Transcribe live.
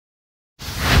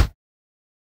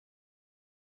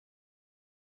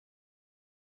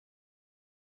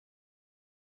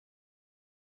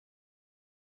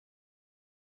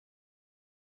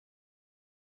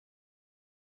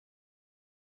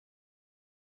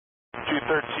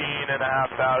213,500.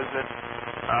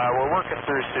 We're working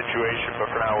through a situation, but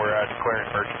for now we're declaring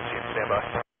emergency and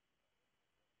standby.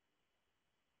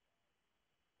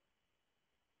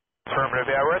 Affirmative,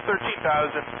 yeah, we're at 13,000.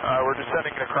 We're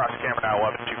descending across camera now,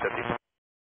 11,250.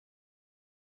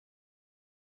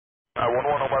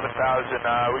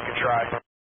 11,000, we can try.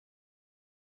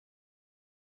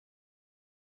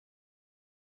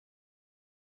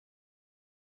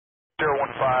 015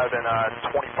 and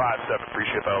 25.7,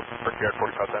 appreciate that. Brickyard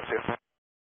 4510, see you.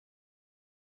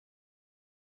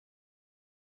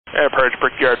 Approach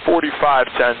Brickyard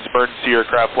 4510, emergency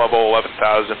aircraft level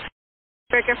 11,000.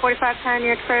 Brickyard 4510,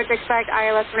 you're cleared to expect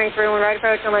ILS 131 right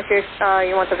approach unless you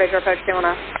want the visual approach doing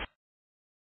that.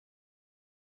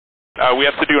 We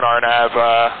have to do an RNAV,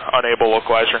 unable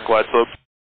localizer and glide slope.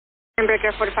 And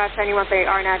Brickyard 4510, you want the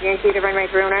RNAV Yankee to runway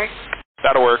 31 right?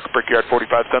 That'll work, Brickyard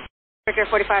 4510. Brickyard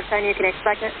 4510, you can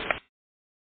expect it.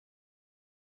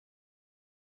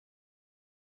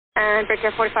 And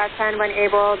Brickyard 4510, when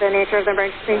able, the nature of the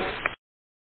emergency.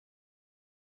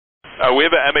 We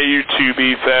have an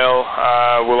MAU-2B fail.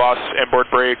 We lost inboard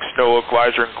brakes, no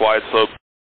localizer and glide slope.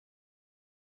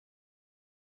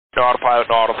 No autopilot,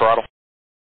 no autothrottle.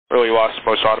 Really lost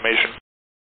most automation.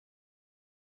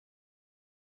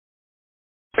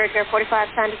 Brickyard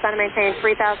 4510, descend and maintain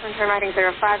 3,000, turn righting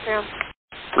 050.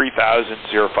 3,000,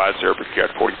 050,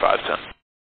 Brickyard 4510.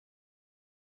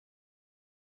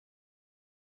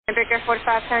 And Brickyard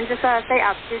 4510, just stay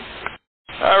altitude.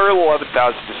 We're 11,000,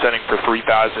 descending for 3,000,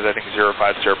 heading 050,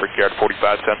 Brickyard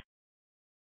 4510.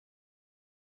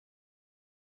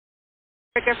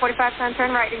 Brickyard 4510,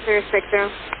 turn righting 060.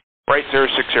 Right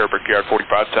 060, Brickyard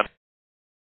 4510.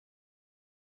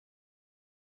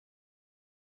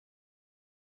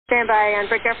 Stand by on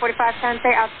Brickyard 4510,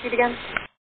 say altitude again.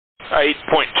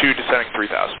 8.2, descending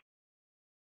 3,000.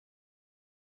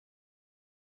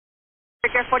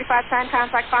 Brickyard 4510,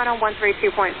 contact final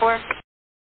 132.4.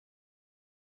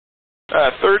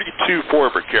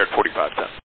 32.4, Brickyard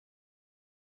 4510.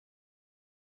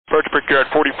 Approach Brickyard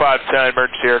 4510,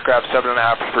 emergency aircraft 7.5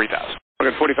 for 3,000.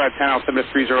 Okay, 4510, altimeter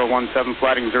 3017,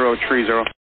 flighting 030.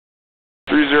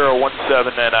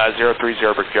 3017 and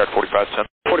 030, Brickyard 4510.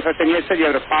 4510, you said you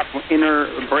had a possible inner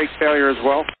brake failure as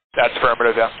well? That's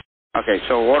affirmative, yeah. Okay,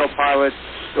 so autopilot,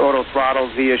 auto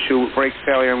throttle, the issue, brake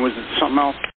failure, and was it something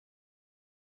else?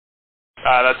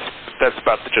 That's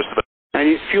about the gist of it.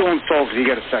 And fuel and souls, if you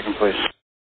get a second, please.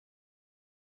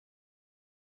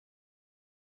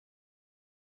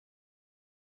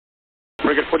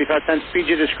 Brickyard 4510, speed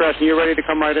your discretion. You ready to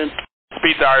come right in?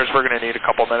 Speed's ours. We're going to need a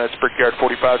couple minutes. Brickyard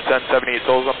 4510, 78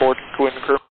 souls on board, including the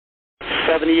crew.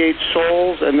 78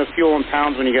 souls, and the fuel in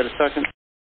pounds when you get a second?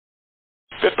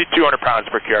 5,200 pounds,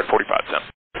 Brickyard 4510.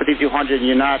 5,200,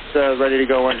 you're not ready to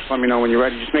go in. Just let me know when you're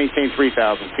ready. Just maintain 3,000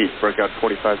 feet, Brickyard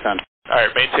 4510. All right,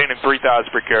 maintaining 3,000,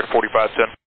 Brickyard 4510.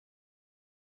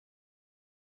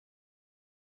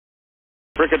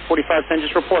 Brickyard 4510,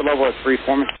 just report level at 3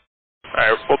 for me. All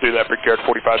right, we'll do that, Brickyard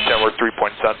 4510. We're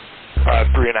 3.7,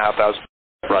 3,500.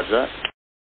 Roger that.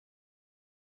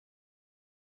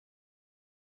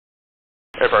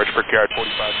 Approach Brickyard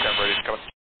 4510, ready to come in.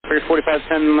 Brickyard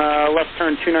 4510, left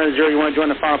turn 290. You want to join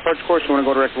the final approach course? You want to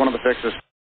go direct to one of the fixes?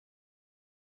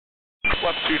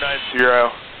 Left 290.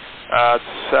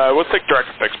 We'll take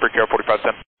direct fix, Brickyard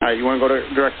 4510. All right, you want to go to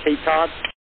direct Cape Todd?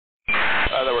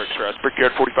 That works for us,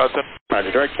 Brickyard 4510. All right,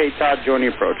 direct Cape Todd, join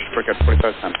the approach, Brickyard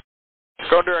 4510.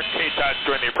 Go direct Cape Todd,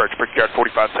 join the approach, Brickyard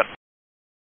 4510.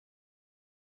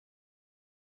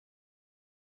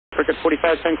 Brickyard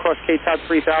 4510, cross Cape Todd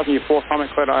 3000, you're 4 from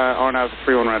it, cleared RNAV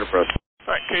 31 right approach.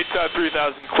 All right, Cape Todd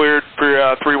 3000 cleared for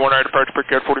 31 right approach,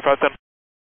 Brickyard 4510.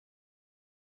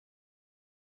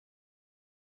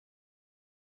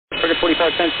 Brickyard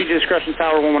 4510, speed discretion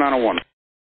tower 11901.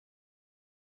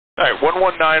 All right,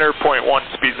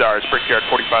 119.1 speeds ours, Brickyard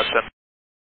 4510.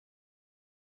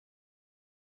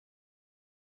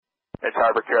 It's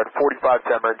our Brickyard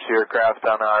 4510 emergency aircraft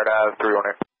on RNAV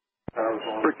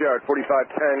 318. Brickyard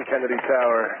 4510, Kennedy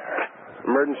Tower.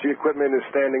 Emergency equipment is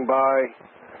standing by.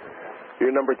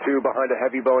 You're number 2 behind a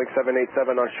heavy Boeing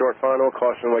 787 on short final.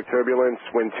 Caution like turbulence.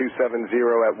 Wind 270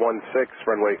 at 16.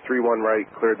 Runway 31 right.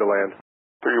 Cleared to land.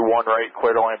 31 right.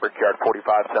 Cleared to land. Brickyard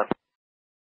 4510.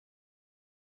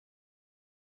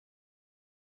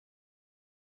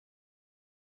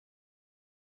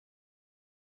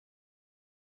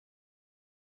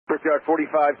 Brickyard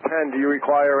 4510, do you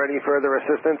require any further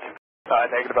assistance?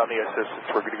 Negative on the assistance.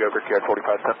 We're good to go, Brickyard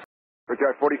 4510.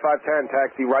 Brickyard 4510,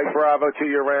 taxi right Bravo to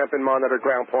your ramp and monitor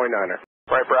ground point 9er.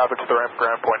 Right Bravo to the ramp,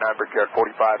 ground point 9, Brickyard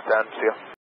 4510. See you.